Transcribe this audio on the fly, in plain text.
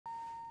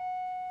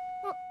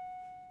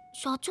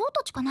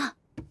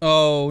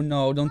Oh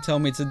no, don't tell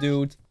me it's a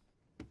dude.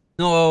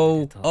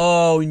 No.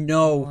 Oh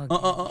no.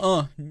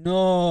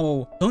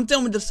 No. Don't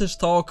tell me that's a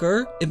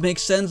stalker. It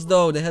makes sense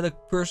though. They had a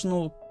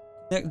personal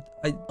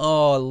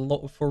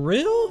for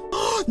real?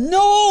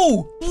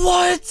 No!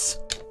 What?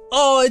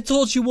 Oh, I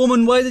told you,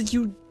 woman. Why did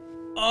you?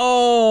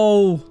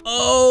 Oh.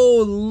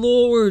 Oh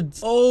Lord.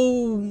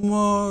 Oh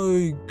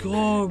my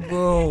God,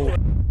 bro.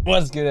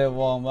 What's good,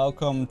 everyone?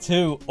 Welcome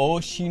to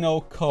Oshi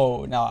No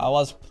Ko. Now, I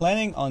was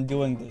planning on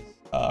doing this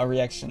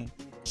reaction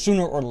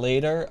sooner or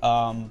later.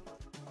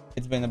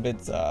 It's been a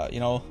bit,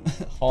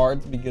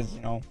 hard because,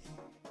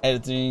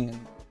 editing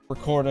and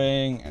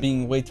recording and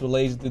being way too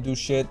lazy to do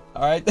shit.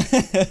 All right.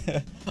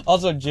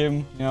 Also,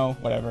 gym,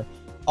 whatever.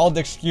 All the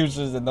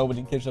excuses that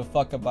nobody gives a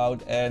fuck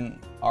about and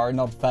are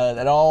not valid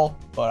at all.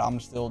 But I'm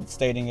still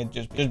stating it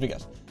just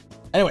because.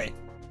 Anyway,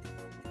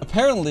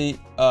 apparently,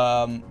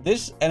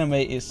 this anime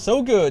is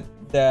so good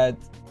that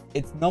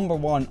it's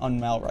 #1 on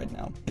Mal right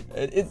now.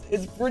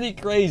 It's pretty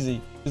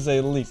crazy, to say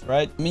the least,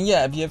 right? I mean,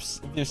 yeah, if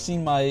you've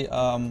seen my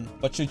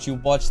what should you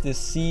watch this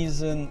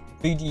season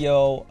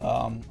video,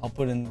 I'll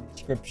put in the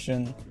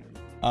description.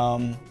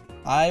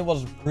 I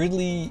was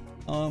really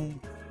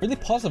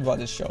positive about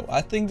this show.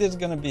 I think this is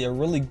gonna be a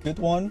really good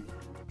one.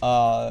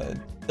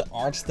 The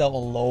art style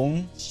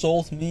alone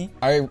sold me.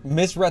 I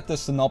misread the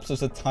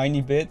synopsis a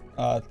tiny bit.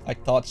 I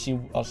thought she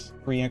was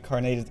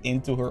reincarnated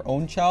into her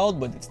own child,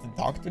 but it's the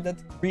doctor that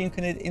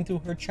reincarnated into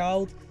her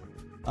child.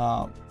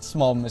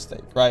 Small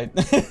mistake, right?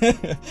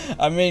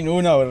 I mean,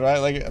 who knows, right?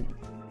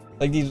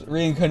 Like these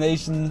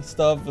reincarnation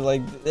stuff,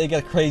 like they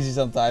get crazy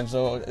sometimes.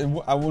 So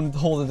I wouldn't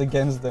hold it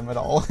against them at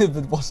all if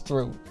it was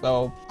true.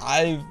 So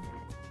I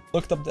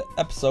looked up the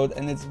episode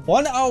and it's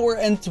 1 hour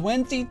and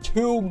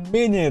 22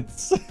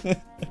 minutes.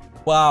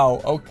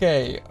 Wow,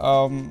 okay.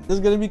 This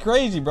is gonna be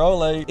crazy, bro.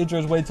 Like, intro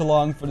is way too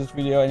long for this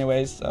video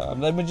anyways.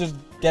 Let me just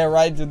get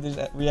right to this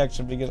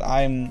reaction because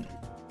I'm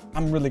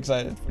really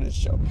excited for this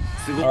show.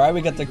 Alright, we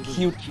got the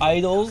cute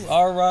idols.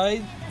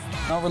 Alright.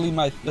 Not really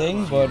my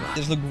thing, but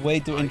this looks way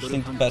too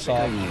interesting to pass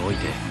off.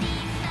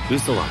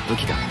 These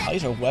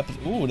are weapons.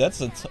 Ooh,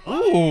 that's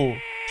ooh.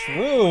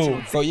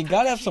 True, bro. You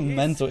gotta have some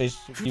mental issues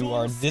if you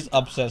are this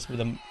obsessed with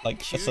a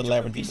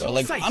celebrity, bro.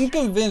 Like, I'm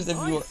convinced if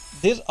you're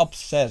this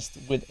obsessed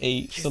with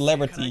a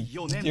celebrity,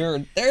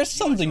 there's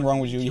something wrong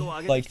with you.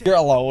 Like, you're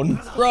alone,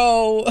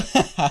 bro.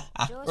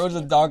 Bro's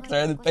a doctor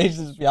and the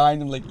patient's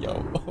behind him. Like, yo,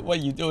 what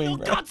are you doing,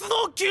 bro?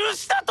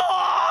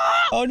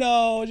 Oh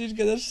no, she's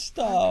gonna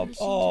stop.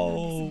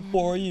 Oh,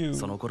 poor you.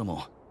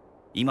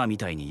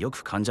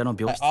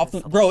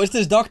 Bro, is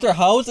this Dr.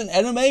 House in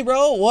anime,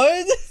 bro?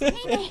 What?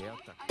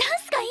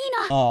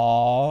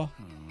 Aww.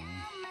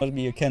 Must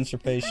be a cancer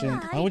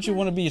patient. Why would you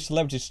want to be a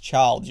celebrity's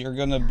child? Your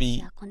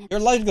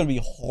life's gonna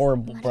be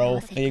horrible, bro.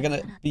 You're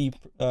gonna be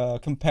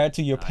compared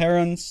to your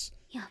parents,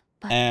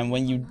 and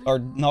when you are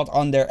not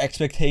on their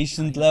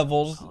expectation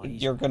levels,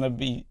 you're gonna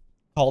be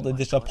called a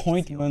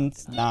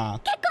disappointment. Nah.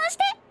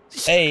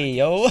 Hey,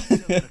 yo.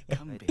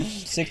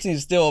 16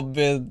 is still a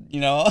bit,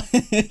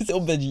 still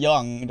a bit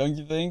young, don't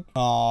you think?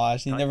 Aw,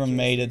 she never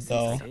made it,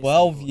 though.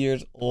 12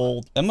 years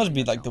old. That must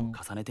be, like, the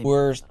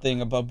worst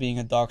thing about being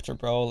a doctor,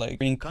 bro. Like,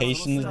 treating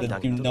patients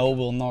that you know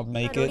will not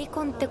make it.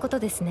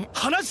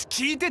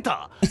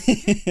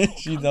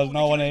 She does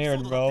not want to hear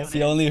it, bro.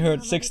 She only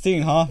heard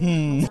 16, huh?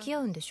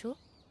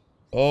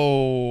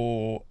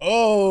 Oh.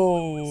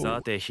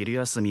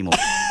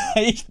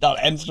 He's not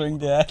answering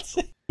that.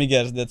 Let me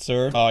guess, that's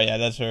her. Oh yeah,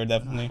 that's her,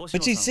 definitely.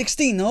 But she's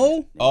 16,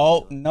 no?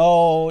 Oh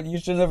no, you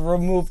should have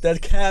removed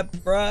that cap,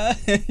 bruh.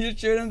 You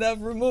shouldn't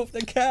have removed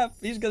the cap.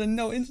 He's gonna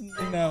know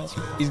instantly now.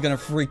 He's gonna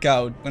freak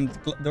out. When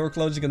the door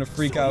closes, he's gonna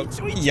freak out.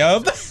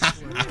 Yup.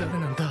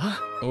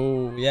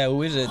 Oh yeah,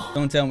 who is it?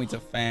 Don't tell me it's a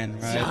fan,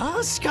 right?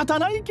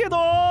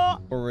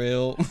 For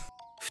real.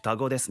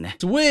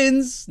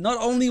 Twins? Not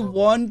only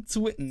one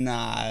twin?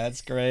 Nah,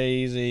 that's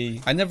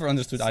crazy. I never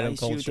understood idol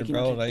culture,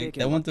 bro. Like,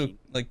 they want to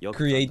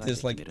create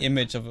this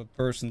image of a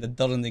person that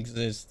doesn't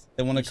exist.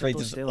 They want to create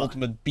this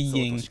ultimate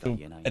being to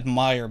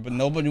admire, but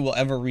nobody will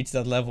ever reach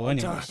that level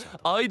anyway.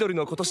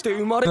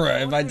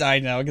 Bruh, if I die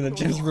now, I'm gonna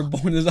just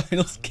reborn as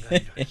idol's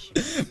kid.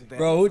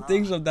 Bro, who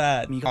thinks of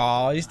that?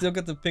 Aw, you still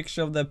got the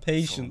picture of that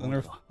patient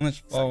on his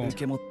phone.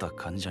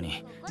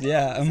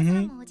 Yeah,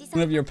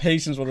 one of your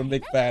patients was a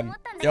big fan.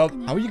 Yup.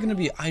 How are you gonna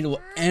be idol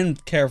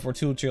and care for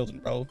 2 children,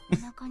 bro?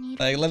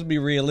 Like, let's be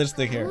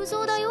realistic here. Yeah,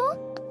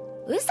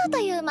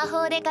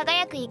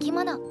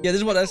 this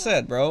is what I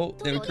said, bro.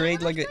 They would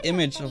create an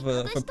image of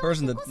a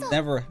person that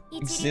never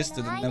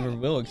existed and never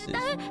will exist.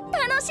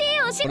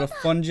 What a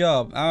fun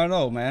job. I don't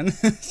know, man.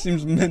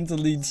 Seems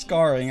mentally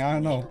scarring. I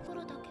don't know.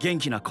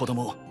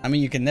 I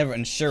mean, you can never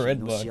ensure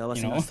it, but,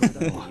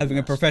 having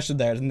a profession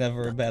there is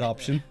never a bad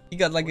option. He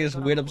got this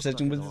weird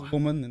obsession with this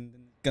woman and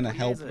gonna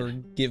help her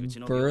give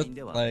birth.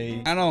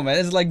 Like, I don't know, man.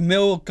 It's like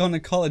male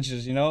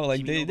gynecologists,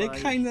 like they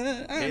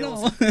kinda, I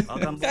don't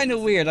know, kinda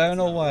weird. I don't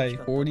know why.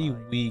 40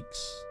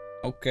 weeks.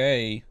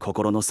 Okay. Bro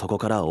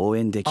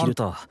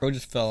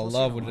just fell in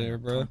love with her,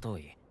 bro.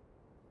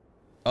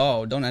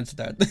 Oh, don't answer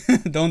that.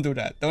 Don't do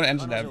that. Don't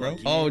answer that, bro.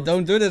 Oh,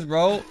 don't do this,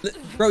 bro.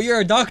 Bro, you're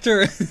a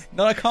doctor,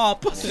 not a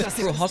cop. Bro,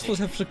 hospitals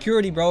have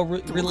security, bro.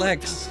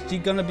 Relax.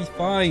 She's gonna be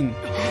fine.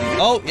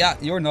 Oh, yeah,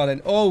 you're not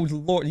in. Oh,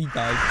 Lord, he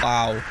died.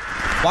 Wow.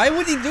 Why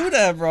would he do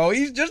that, bro?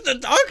 He's just a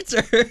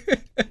doctor.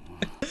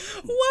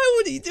 Why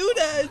would he do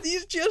that?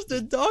 He's just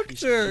a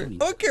doctor. I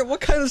don't care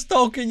what kind of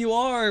stalker you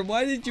are.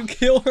 Why did you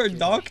kill her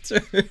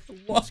doctor?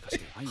 Why?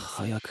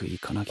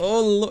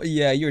 Oh, Lord.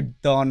 Yeah, you're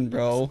done,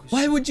 bro.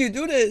 Why would you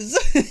do this?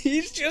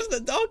 He's just a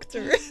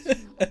doctor.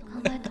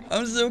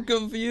 I'm so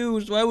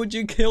confused. Why would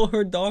you kill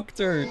her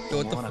doctor?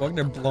 What the fuck?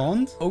 They're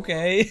blonde?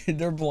 Okay,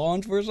 they're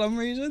blonde for some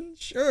reason?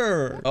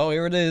 Sure. Oh,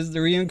 here it is.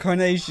 The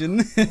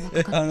reincarnation. I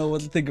don't know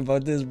what to think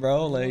about this,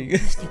 bro. Like,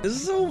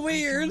 it's so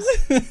weird.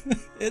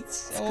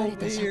 It's so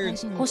weird.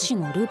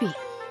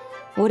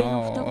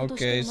 Oh,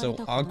 okay, so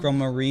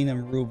aquamarine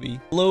and ruby.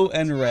 Blue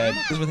and red.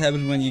 This is what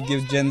happens when you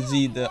give Gen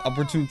Z the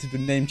opportunity to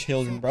name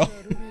children, bro.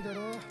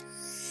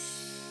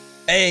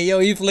 Hey, yo,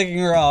 he's flicking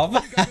her off.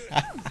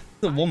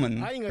 The woman.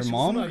 Her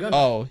mom?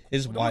 Oh,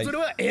 his wife.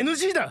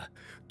 Aww,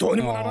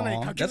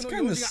 that's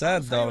kind of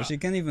sad, though. She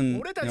can't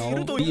even, you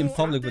know, be in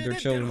public with her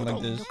children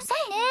like this.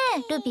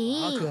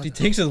 She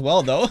takes it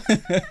well, though.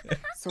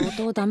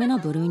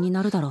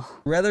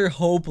 Rather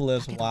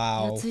hopeless.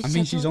 Wow. I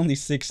mean, she's only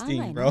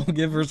 16, bro.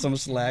 Give her some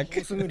slack.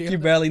 She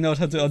barely knows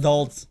how to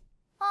adult.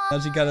 Now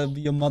she gotta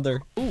be a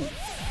mother. Ooh.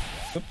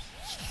 Oops.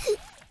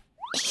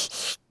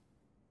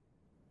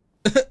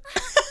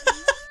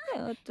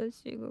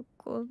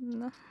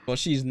 Well,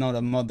 she's not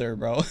a mother,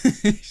 bro.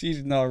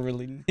 She's not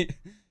really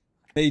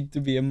made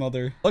to be a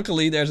mother.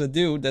 Luckily, there's a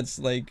dude that's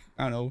like,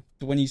 I don't know,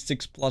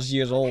 26 plus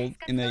years old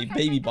in a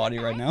baby body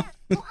right now.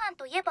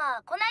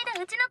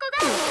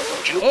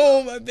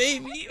 Oh, my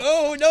baby.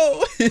 Oh,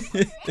 no.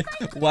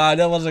 Wow,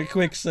 that was a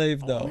quick save,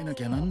 though.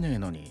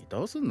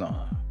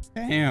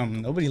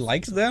 Damn, nobody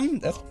likes them?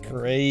 That's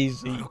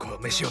crazy.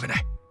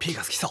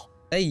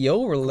 Hey,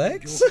 yo,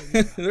 relax.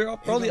 They're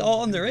probably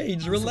all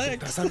underage.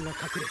 Relax.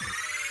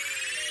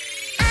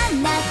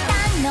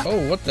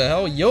 Oh, what the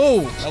hell?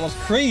 Yo, that was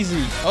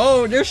crazy.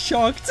 Oh, they're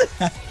shocked.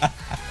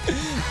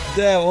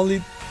 Damn, only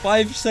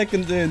 5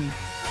 seconds in.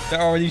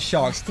 They're already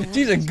shocked.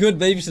 She's a good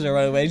babysitter,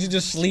 by the way. She's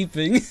just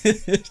sleeping.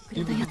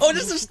 Oh,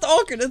 this is a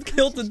stalker that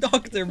killed the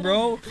doctor,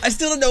 bro. I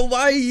still don't know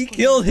why he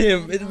killed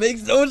him. It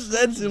makes no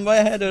sense in my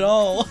head at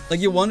all.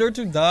 Like, you want her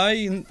to die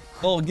in,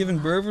 well, giving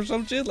birth or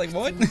some shit? Like,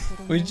 what?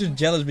 Or he's just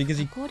jealous because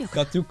he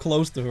got too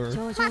close to her.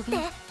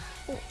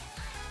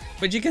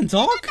 But you can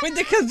talk? Wait,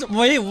 they can.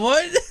 Wait,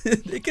 what?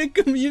 They can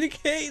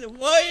communicate?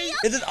 What?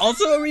 Is it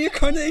also a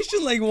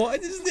reincarnation? Like,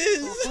 what is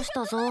this?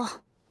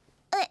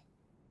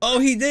 Oh,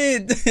 he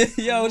did.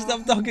 Yo,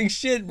 stop talking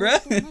shit,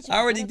 bruh. I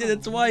already did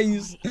it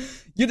twice.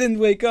 You didn't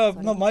wake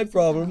up. Not my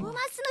problem. What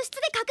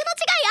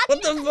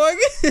the fuck?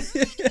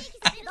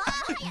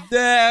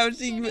 Damn,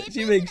 she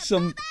makes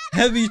some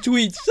heavy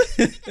tweets.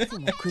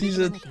 She's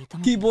a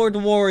keyboard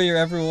warrior,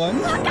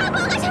 everyone.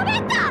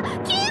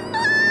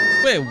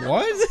 Wait,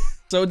 what?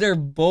 So they're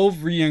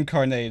both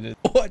reincarnated.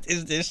 What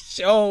is this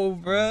show,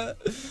 bruh?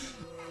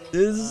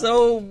 This is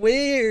so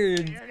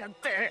weird.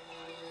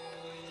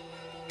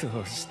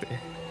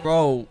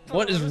 Bro,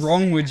 what is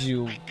wrong with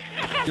you?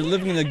 You're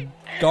living in a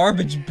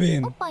garbage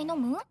bin.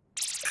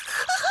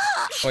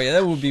 Oh yeah,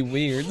 that would be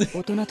weird.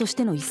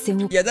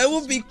 Yeah, that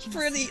would be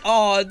pretty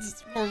odd,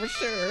 for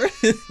sure.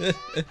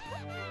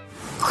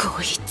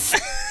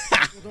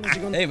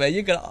 Hey man,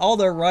 you got all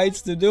the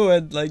rights to do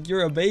it, like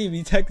you're a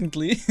baby,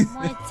 technically.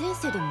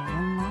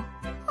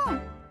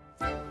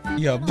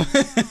 Yup.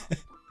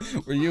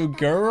 Were you a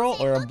girl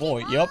or a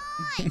boy? Yup.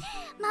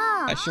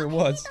 I sure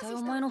was.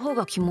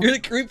 You're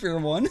the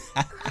creepier one.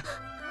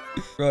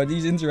 Bro,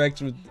 these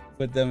interactions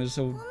with them is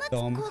so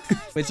dumb.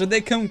 Wait, so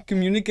they can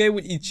communicate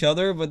with each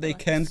other, but they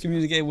can't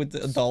communicate with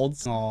the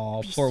adults?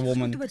 Aw, poor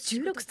woman.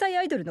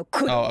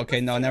 Oh,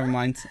 okay, no, never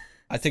mind.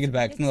 I take it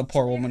back. It's not a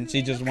poor woman.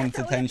 She just wants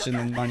attention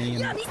and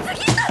money and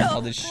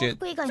all this shit.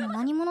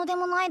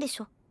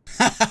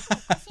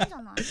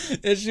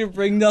 It should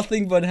bring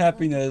nothing but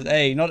happiness.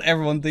 Hey, not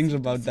everyone thinks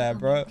about that,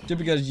 bro. Just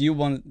because you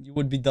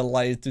would be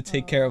delighted to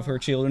take care of her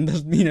children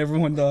doesn't mean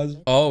everyone does.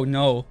 Oh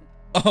no.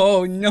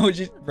 Oh no,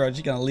 she's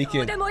gonna leak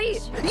it.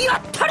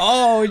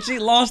 Oh, she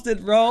lost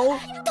it, bro.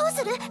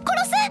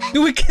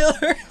 Do we kill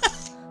her?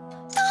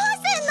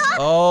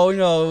 Oh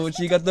no,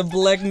 she got the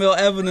blackmail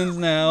evidence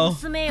now.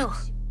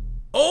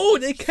 Oh,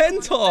 they can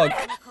talk.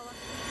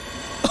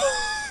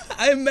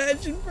 I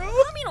imagine, bro.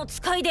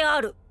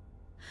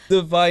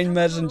 Divine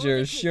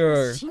messenger,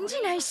 sure.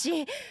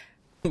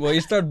 Well,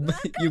 you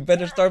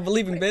better start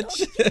believing,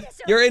 bitch.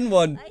 You're in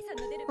one.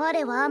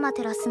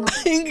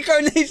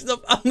 Incarnation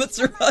of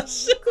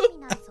Amaterasu.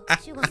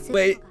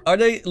 Wait, are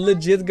they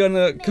legit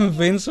gonna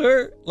convince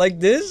her like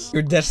this?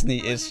 Your destiny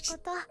is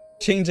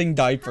changing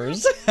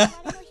diapers.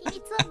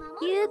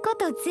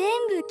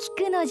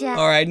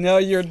 Alright, now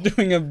you're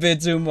doing a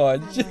bit too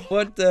much.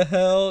 What the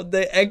hell?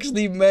 They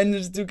actually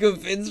managed to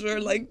convince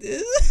her like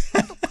this?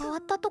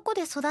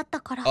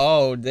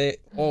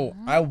 Oh,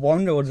 I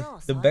wonder what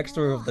the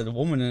backstory of that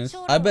woman is.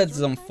 I bet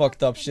some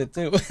fucked up shit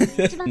too.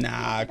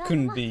 Nah,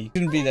 couldn't be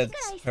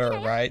that's her,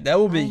 right? That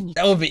would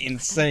be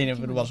insane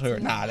if it was her.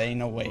 Nah, there ain't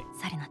no way.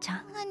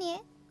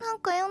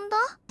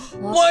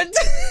 What?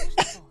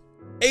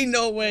 Ain't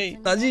no way.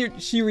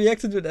 She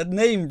reacted to that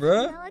name,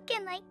 bruh.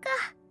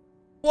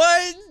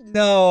 What?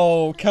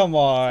 No, come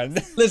on.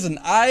 Listen,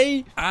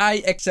 I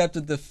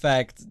accepted the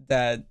fact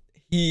that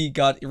he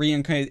got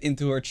reincarnated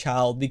into her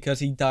child because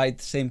he died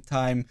the same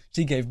time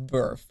she gave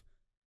birth.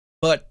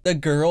 But the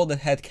girl that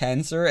had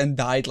cancer and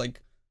died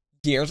like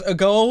years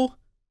ago?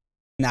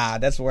 Nah,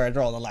 that's where I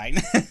draw the line.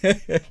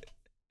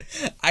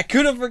 I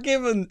could have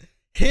forgiven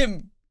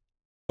him,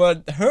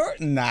 but her?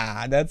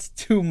 Nah, that's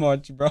too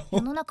much, bro.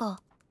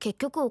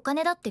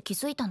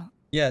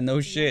 Yeah,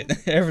 no shit.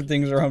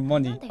 Everything's around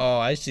money. Oh,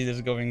 I see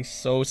this going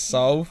so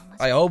south.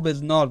 I hope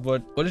it's not,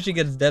 but what if she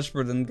gets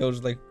desperate and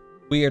goes like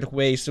weird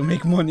ways to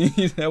make money?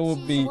 That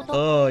would be...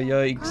 Oh,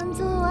 yikes.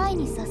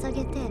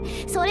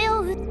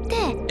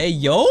 Hey,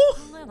 yo?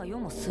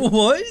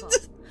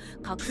 What?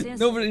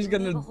 Nobody's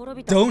gonna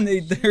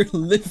donate their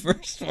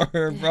livers for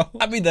her, bro.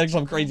 I mean, there's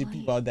some crazy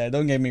people out there,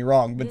 don't get me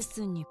wrong, but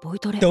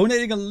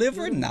donating a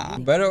liver? Nah.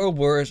 Better or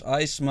worse,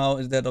 I smile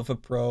is that of a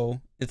pro.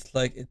 It's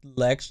like it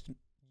lacks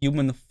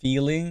human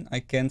feeling. I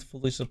can't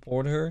fully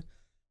support her.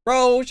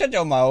 Bro, shut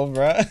your mouth,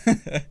 bro.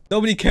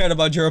 Nobody cared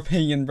about your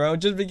opinion, bro.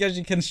 Just because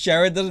you can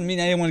share it doesn't mean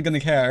anyone's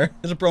gonna care.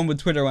 There's a problem with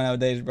Twitter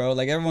nowadays, bro.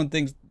 Like, everyone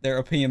thinks their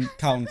opinion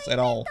counts at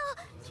all.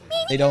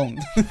 They don't.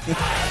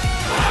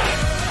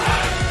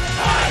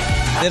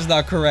 That's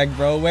not correct,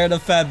 bro. Where the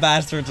fat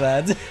bastards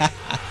at?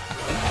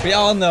 We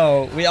all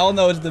know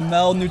it's the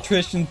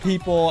malnutrition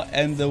people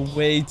and the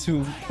way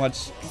too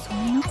much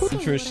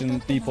nutrition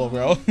people,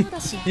 bro.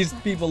 These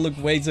people look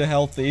way too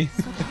healthy.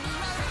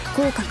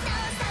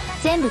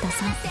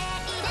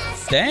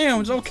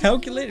 Damn, so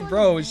calculated,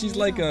 bro. She's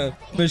like a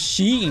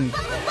machine.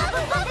 What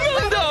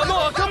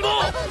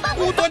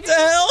the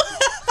hell?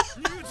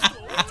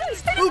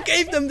 Who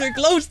gave them their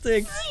glow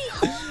sticks?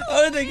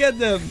 How did they get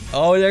them?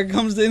 Oh, there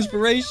comes the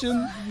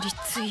inspiration.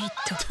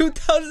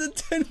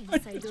 2010.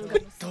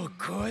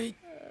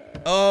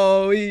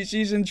 Oh,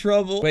 she's in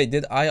trouble. Wait,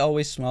 did I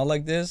always smile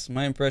like this?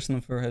 My impression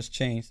of her has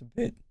changed a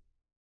bit.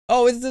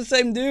 Oh, it's the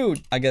same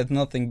dude. I get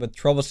nothing but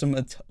troublesome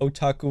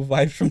otaku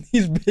vibes from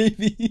these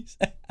babies.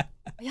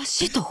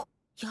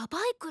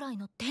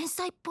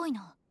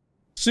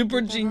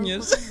 Super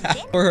genius.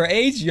 For her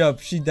age, yup,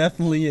 she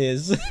definitely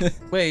is.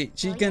 Wait,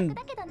 she can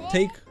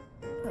take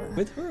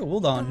with her?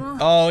 Hold on.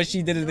 Oh,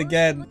 she did it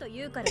again.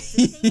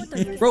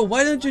 Bro,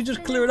 why don't you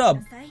just clear it up?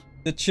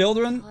 The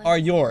children are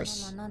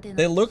yours.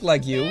 They look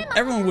like you.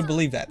 Everyone would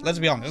believe that. Let's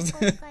be honest.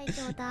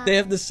 They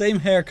have the same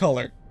hair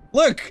color.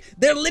 Look,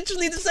 they're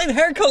literally the same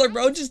hair color,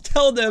 bro. Just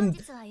tell them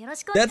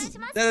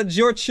that's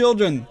your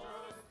children.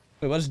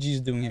 Wait, what is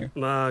Jesus doing here?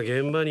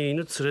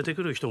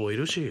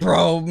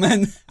 Bro,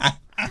 man.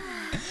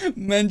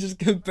 Men just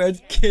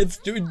compared kids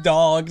to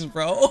dogs,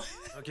 bro.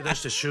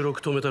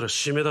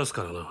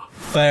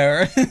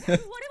 Fair.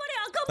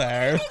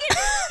 Fair.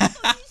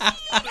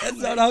 That's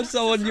not how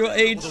someone your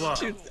age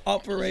should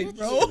operate,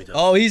 bro.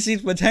 Oh, he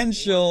sees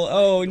potential.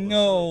 Oh,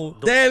 no.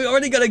 Damn, he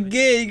already got a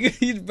gig.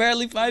 He's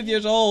barely 5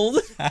 years old.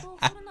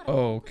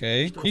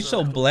 Okay. He's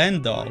so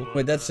bland, though.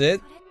 Wait, that's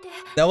it?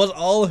 That was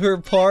all her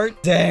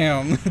part?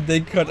 Damn. They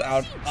cut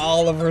out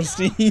all of her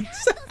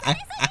scenes.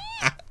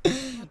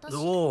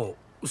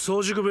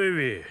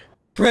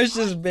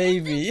 Precious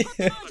baby.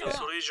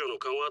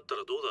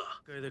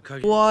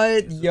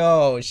 What?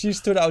 Yo, she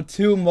stood out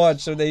too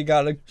much, so they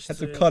had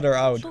to cut her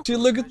out. She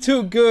looked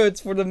too good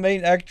for the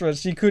main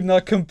actress. She could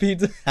not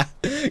compete.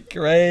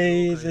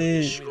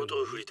 Crazy.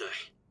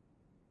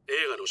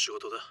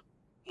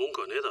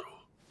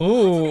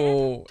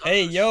 Ooh,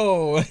 hey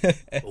yo.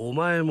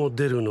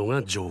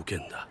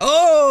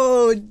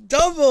 Oh,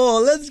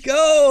 double. Let's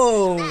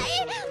go.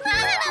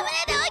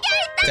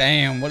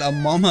 Damn, what a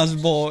mama's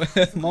boy.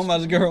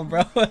 Mama's girl,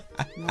 bro.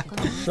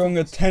 Throwing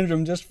a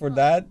tantrum just for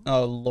that.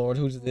 Oh lord,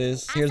 who's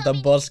this? Here's the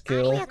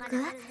buzzkill.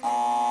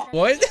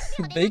 What?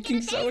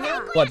 Baking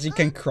soda? What, she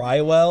can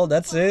cry well?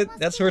 That's it?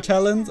 That's her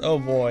talent? Oh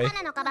boy.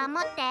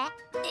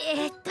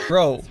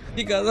 Bro,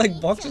 he got like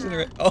boxes in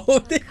her. Oh,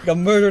 they got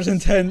murder's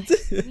intent.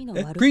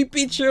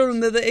 Creepy children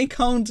that they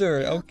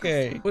encounter.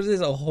 Okay. What is this,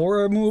 a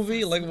horror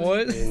movie? Like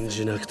what?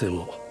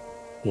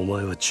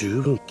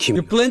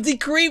 You're plenty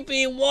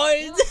creepy,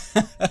 what?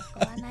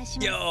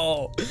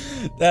 Yo,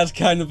 that's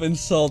kind of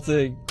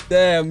insulting.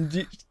 Damn,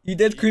 you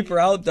did creep her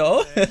out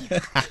though. Take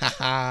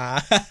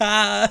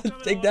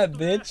that,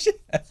 bitch.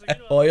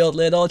 Spoiled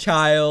little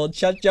child,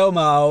 shut your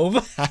mouth.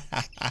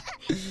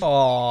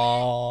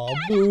 Aww,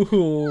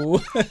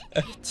 boo-hoo.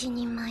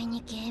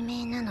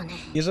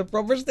 Here's a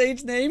proper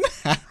stage name.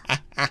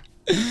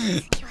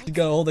 You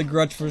gotta hold a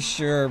grudge for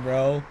sure,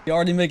 bro. You're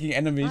already making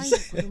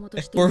enemies.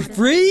 For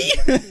free?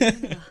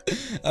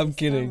 I'm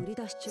kidding.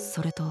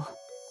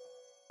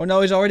 Oh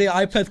no, he's already an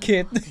iPad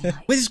kid.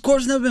 Wait, his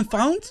corpse never been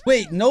found?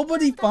 Wait,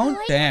 nobody found?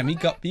 Damn, he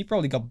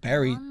probably got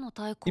buried.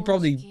 He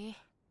probably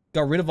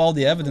got rid of all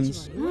the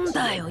evidence.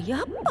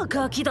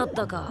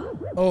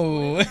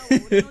 Oh,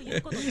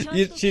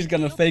 she's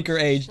gonna fake her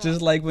age,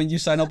 just like when you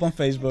sign up on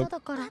Facebook.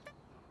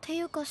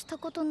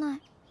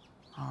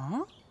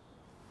 Huh?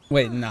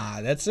 Wait,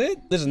 nah, that's it?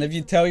 Listen, if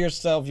you tell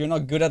yourself you're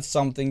not good at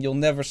something, you'll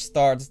never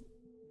start,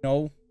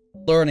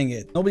 learning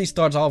it. Nobody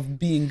starts off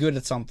being good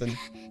at something.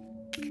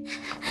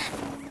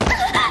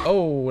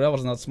 Oh, that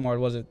was not smart,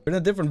 was it? We're in a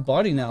different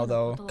body now,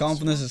 though.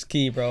 Confidence is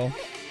key, bro.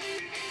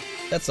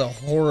 That's a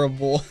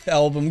horrible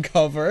album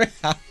cover.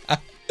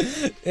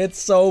 It's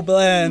so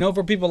bland.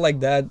 For people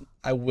like that,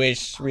 I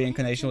wish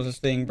reincarnation was a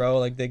thing, bro.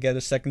 Like, they get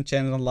a second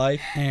chance on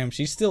life. Damn,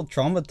 she's still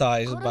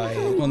traumatized by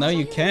it. Well, now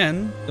you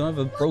can. You don't have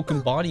a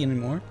broken body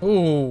anymore.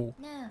 Oh.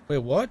 Wait,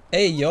 what?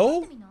 Hey,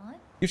 yo?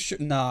 You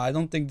should. Nah, I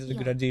don't think this is a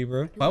good idea,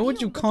 bro. Why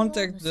would you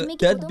contact the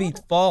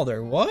deadbeat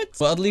father? What?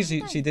 Well, at least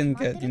she didn't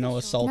get,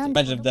 assaulted.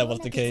 Imagine if that was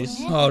the case.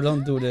 Oh,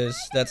 don't do this.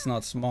 That's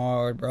not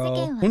smart,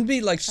 bro. Wouldn't it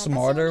be, like,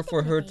 smarter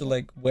for her to,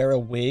 like, wear a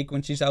wig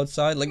when she's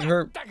outside? Like,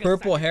 her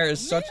purple hair is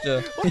such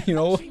a,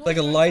 like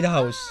a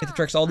lighthouse. It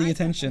attracts all the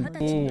attention.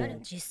 Ooh.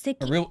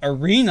 A real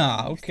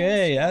arena.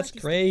 Okay, that's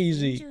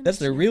crazy. That's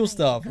the real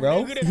stuff,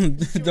 bro.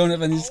 Don't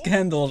have any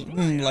scandals.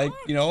 Like,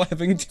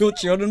 having 2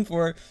 children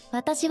for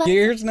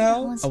years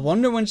now. I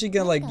wonder when she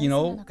can, like,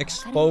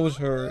 expose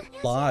her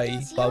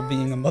lie about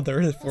being a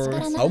mother for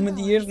how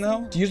many years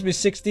now? She used to be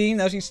 16,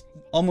 now she's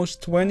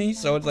almost 20,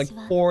 so it's like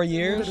 4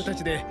 years.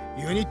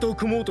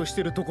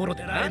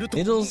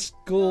 Middle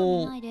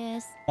school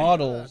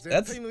models.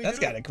 That's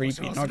kind of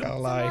creepy, not gonna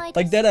lie.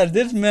 Like, that as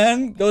this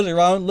man goes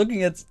around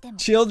looking at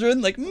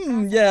children, like,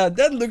 yeah,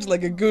 that looks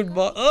like a good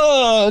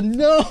oh,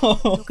 no.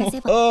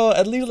 Oh,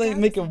 at least like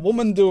make a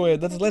woman do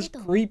it. That's less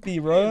creepy,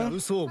 bro.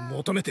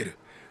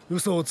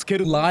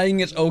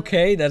 Lying is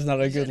okay. That's not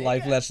a good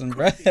life lesson,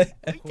 bro.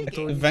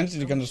 Eventually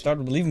you're gonna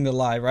start believing the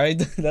lie, right?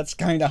 That's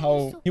kind of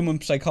how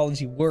human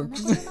psychology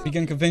works. You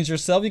can convince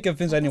yourself, you can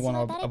convince anyone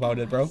about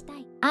it, bro.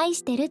 I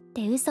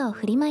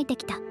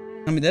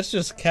mean, that's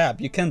just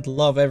cap. You can't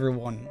love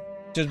everyone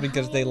just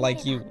because they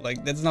like you.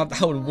 Like, that's not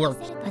how it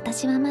works.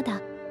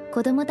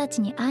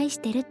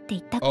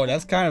 Oh,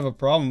 that's kind of a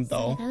problem,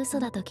 though.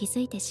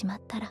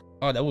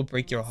 Oh, that would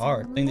break your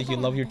heart. Think that you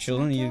love your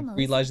children and you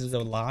realize it's a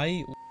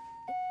lie?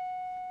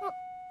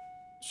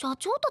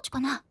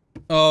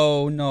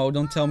 Oh no,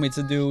 don't tell me it's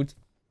a dude.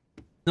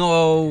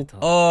 No.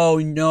 Oh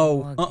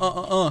no.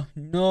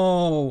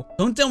 No.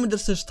 Don't tell me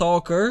that's the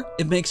stalker.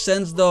 It makes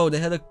sense though. They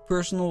had a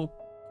personal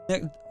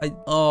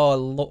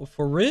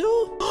for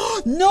real?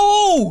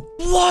 No!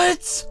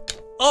 What?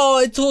 Oh,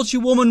 I told you,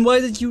 woman, why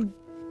did you?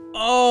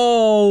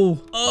 Oh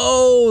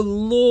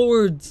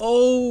Lord.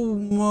 Oh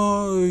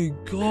my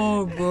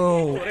God,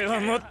 bro.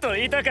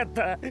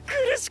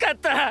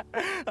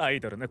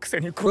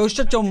 Bro,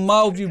 shut your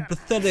mouth, you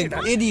pathetic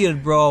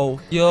idiot, bro.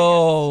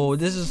 Yo,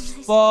 this is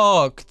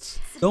fucked.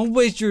 Don't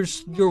waste your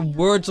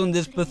words on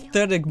this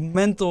pathetic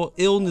mental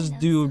illness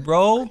dude,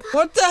 bro.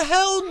 What the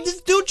hell?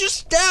 This dude just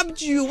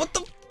stabbed you. What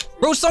the?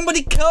 Bro,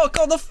 somebody call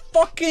the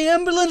fucking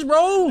ambulance,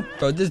 bro.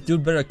 Bro, this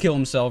dude better kill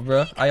himself,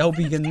 bro. I hope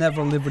he can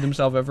never live with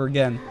himself ever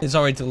again. It's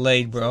already too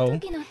late, bro.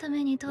 Of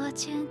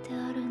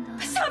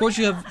course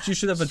you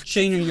should have a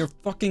chain on your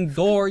fucking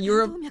door.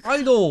 You're an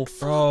idol.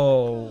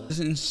 Bro, this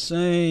is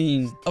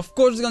insane. Of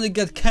course it's gonna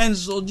get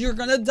cancelled. You're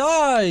gonna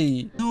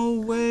die.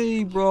 No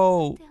way,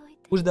 bro.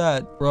 Who's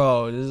that?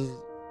 Bro, this is...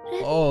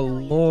 Oh,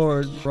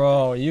 Lord,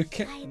 bro. You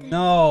can't...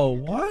 No,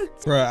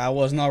 what? Bro, I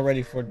was not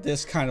ready for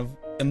this kind of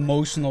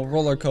emotional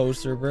roller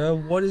coaster, bro.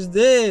 What is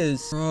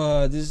this?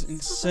 Bro, this is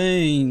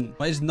insane.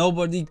 Why is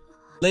nobody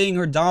laying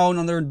her down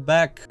on her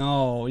back?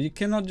 No, you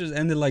cannot just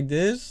end it like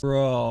this,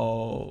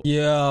 bro.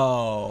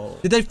 Yo,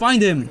 did they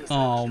find him?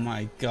 Oh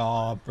my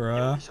God,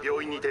 bro.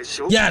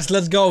 Yes,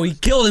 let's go. He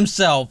killed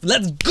himself.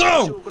 Let's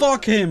go.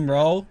 Fuck him,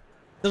 bro.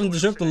 Doesn't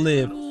deserve to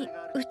live.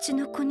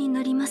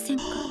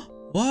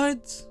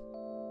 What?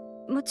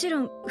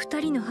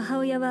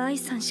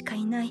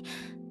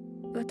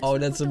 Oh,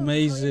 that's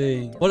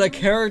amazing. What a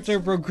character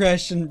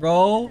progression,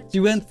 bro. She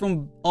went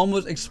from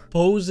almost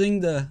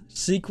exposing the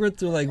secret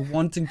to like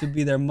wanting to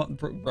be their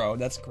bro,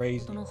 that's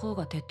crazy.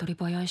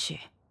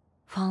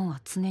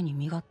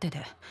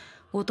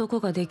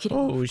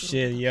 Oh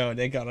shit, yo,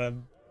 they got a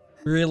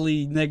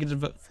really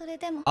negative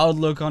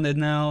outlook on it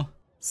now.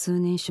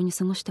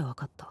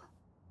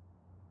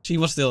 She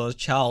was still a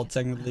child,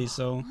 technically,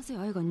 so...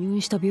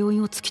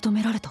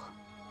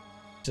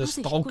 Just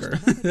a stalker.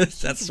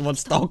 That's what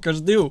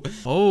stalkers do.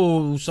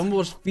 Oh, someone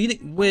was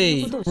feeding.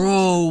 Wait,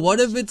 bro, what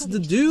if it's the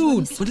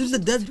dude? What if the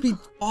deadbeat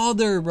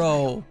father,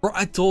 bro? Bro,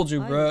 I told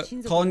you, bro.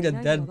 Calling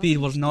that deadbeat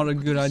was not a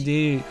good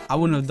idea. I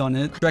wouldn't have done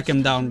it. Track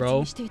him down,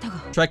 bro.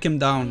 Track him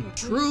down.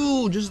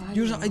 True, just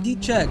use an ID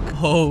check.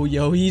 Oh,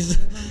 yo, he's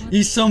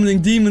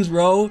summoning demons,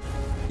 bro.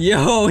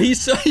 Yo,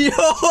 yo,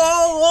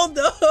 hold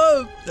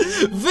up.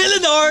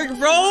 Villain arc,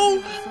 bro.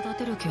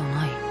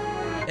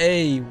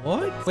 Hey,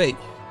 what? Wait.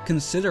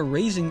 Consider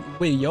raising.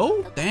 Wait,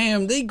 yo,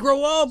 damn, they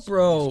grow up,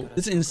 bro.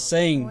 It's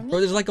insane, bro.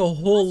 There's like a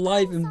whole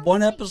life in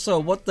one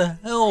episode. What the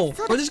hell,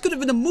 bro? This could have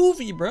been a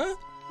movie, bro.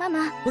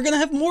 We're gonna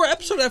have more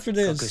episodes after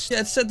this.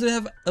 Yeah, it's said to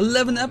have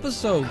 11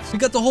 episodes. We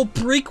got the whole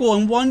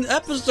prequel in one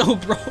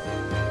episode, bro.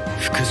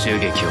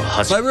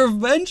 My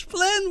revenge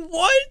plan?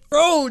 What?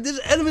 Bro, this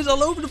anime's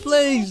all over the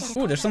place.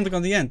 Oh, there's something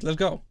on the end. Let's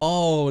go.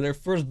 Oh, their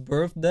first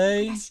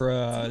birthday?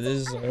 Bruh,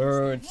 this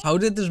hurts. How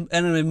did this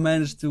anime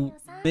manage to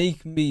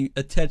make me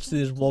attached to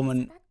this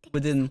woman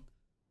within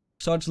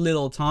such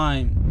little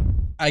time?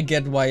 I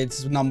get why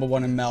it's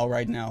 #1 in Mel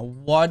right now.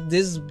 What?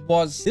 This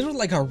was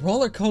like a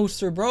roller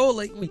coaster, bro.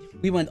 Like,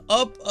 we went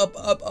up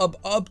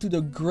to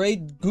the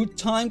great good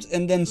times,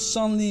 and then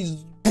suddenly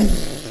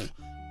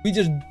we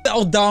just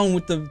fell down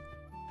with the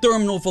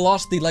terminal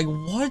velocity. Like,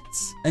 what?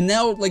 And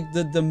now, like,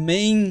 the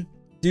main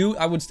dude,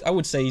 I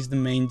would say he's the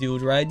main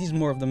dude, right? He's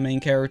more of the main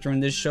character in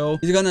this show.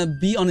 He's gonna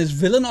be on his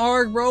villain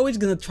arc, bro. He's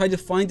gonna try to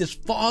find his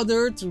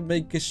father to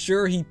make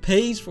sure he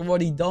pays for what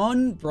he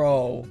done.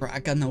 Bro, I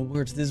got no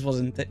words. This was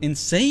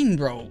insane,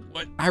 bro.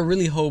 What? I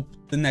really hope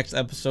the next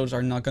episodes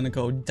are not gonna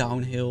go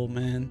downhill,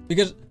 man.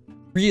 Because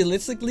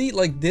realistically,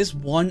 like, this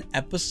one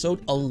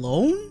episode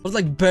alone was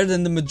like better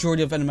than the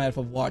majority of anime I've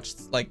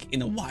watched like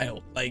in a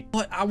while. Like,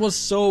 but I was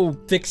so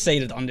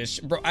fixated on this,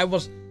 bro. I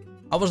was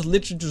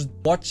literally just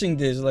watching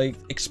this, like,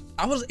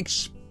 I was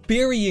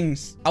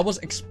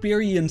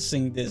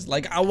experiencing this.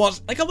 Like I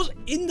was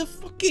in the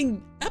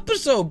fucking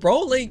episode, bro.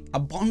 Like, I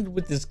bonded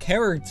with this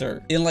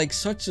character in like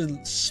such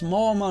a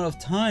small amount of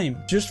time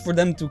just for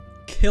them to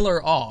kill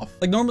her off.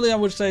 Like, normally I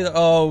would say that,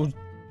 oh,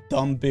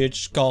 dumb bitch,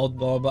 scald,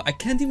 blah, blah. I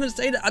can't even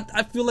say that.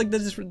 I feel like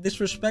that is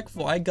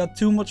disrespectful. I got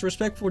too much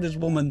respect for this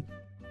woman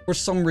for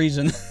some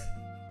reason.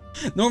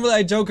 Normally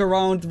I joke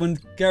around when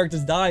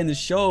characters die in the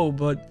show,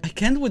 but I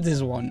can't with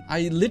this one.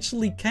 I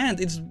literally can't.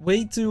 It's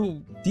way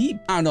too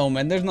deep. I don't know,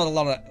 man. There's not a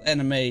lot of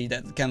anime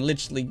that can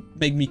literally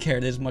make me care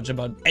this much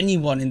about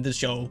anyone in the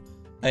show.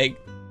 Like,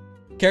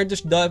 characters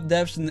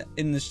deaths in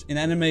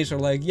animes are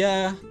like,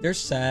 yeah, they're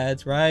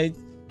sad, right?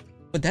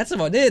 But that's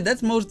about it.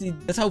 That's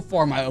how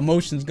far my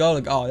emotions go.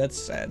 Like, oh, that's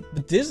sad.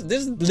 But this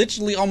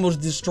literally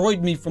almost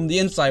destroyed me from the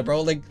inside, bro.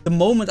 Like, the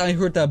moment I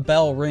heard that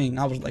bell ring,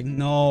 I was like,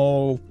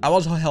 no. I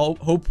was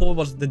hopeful it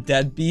was the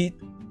deadbeat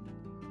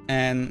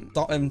and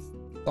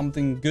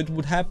something good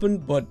would happen.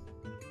 But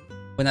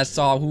when I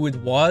saw who it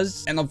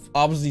was, and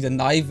obviously the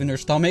knife in her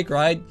stomach,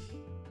 right?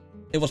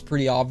 It was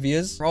pretty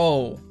obvious.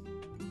 Bro,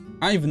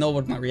 I don't even know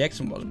what my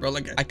reaction was, bro.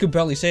 Like, I could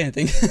barely say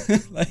anything.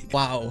 Like,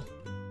 wow.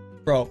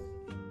 Bro.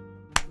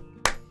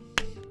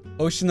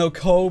 Oshi No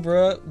Ko,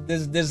 bro.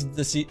 This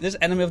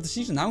anime of the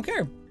season. I don't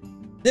care.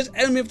 This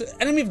anime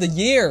of the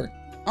year.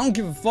 I don't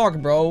give a fuck,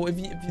 bro. If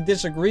you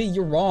disagree,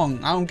 you're wrong.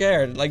 I don't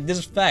care. Like, this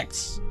is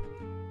facts.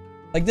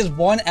 Like, this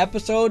one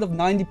episode of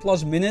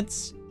 90+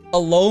 minutes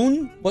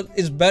alone, what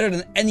is better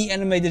than any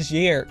anime this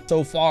year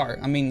so far.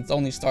 I mean, it's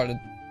only started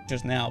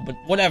just now, but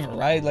whatever,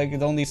 right? Like,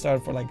 it only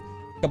started for like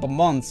a couple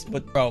months,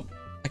 but bro,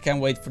 I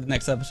can't wait for the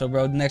next episode,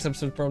 bro. The next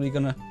episode is probably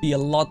gonna be a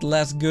lot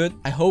less good.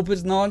 I hope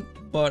it's not,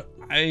 but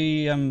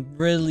I am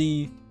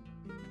really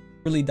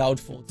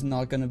doubtful it's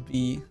not gonna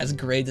be as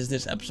great as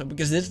this episode,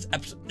 because this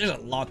episode, there's a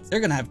lot. They're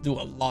gonna have to do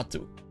a lot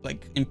to,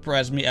 like,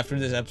 impress me after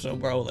this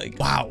episode, bro. Like,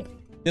 wow.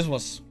 This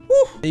was,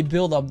 whew. They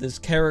build up this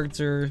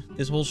character,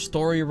 this whole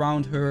story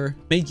around her,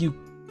 made you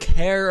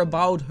care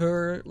about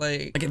her.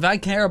 Like if I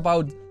care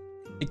about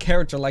a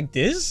character like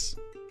this,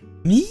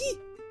 me?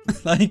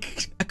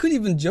 Like, I couldn't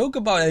even joke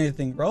about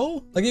anything,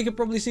 bro. Like, you could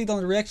probably see it on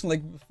the reaction.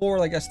 Like, before,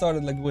 like, I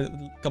started, like, with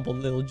a couple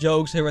little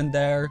jokes here and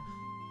there.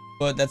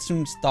 But that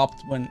soon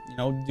stopped when, you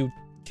know, the dude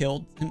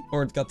killed him,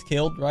 or it got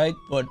killed, right?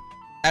 But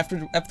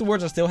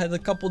afterwards, I still had a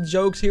couple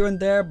jokes here and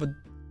there. But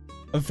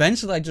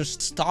eventually, I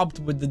just stopped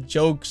with the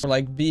jokes, or,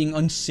 like, being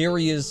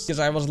unserious. Because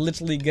I was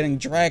literally getting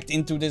dragged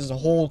into this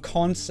whole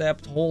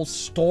concept, whole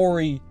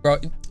story. Bro,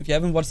 if you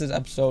haven't watched this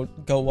episode,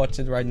 go watch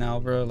it right now,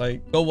 bro.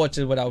 Like, go watch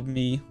it without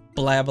me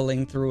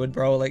blabbling through it,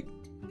 bro. Like,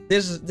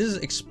 this is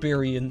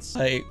experience.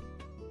 Like,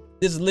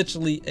 this is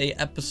literally a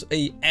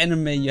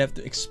anime you have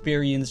to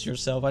experience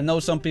yourself. I know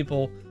some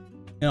people,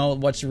 you know,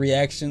 watch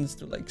reactions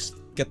to, like,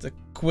 get the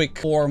quick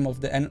form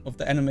of the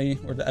anime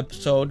or the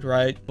episode,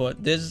 right?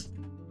 But this,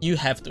 you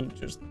have to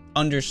just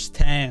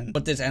understand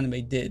what this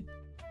anime did.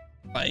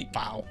 Like,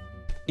 wow,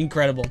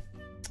 incredible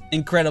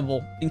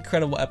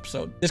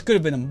episode. This could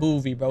have been a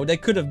movie, bro. They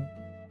could have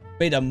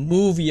made a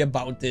movie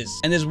about this,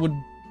 and this would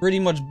pretty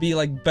much be,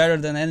 like, better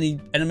than any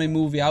anime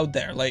movie out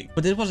there. Like,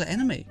 but it was an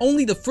anime.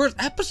 Only the first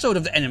episode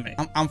of the anime.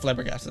 I'm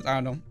flabbergasted.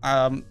 I don't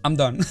know. I'm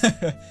done.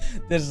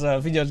 This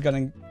video is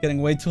getting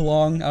way too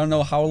long. I don't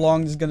know how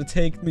long this is gonna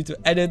take me to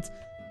edit.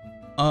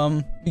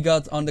 We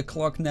got on the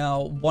clock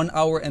now 1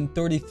 hour and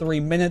 33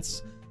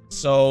 minutes.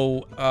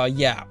 So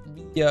yeah,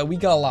 we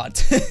got a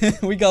lot.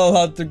 We got a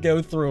lot to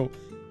go through.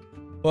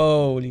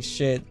 Holy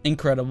shit,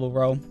 incredible,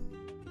 bro.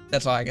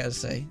 That's all I gotta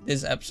say.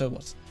 This episode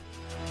was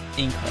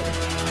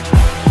incredible.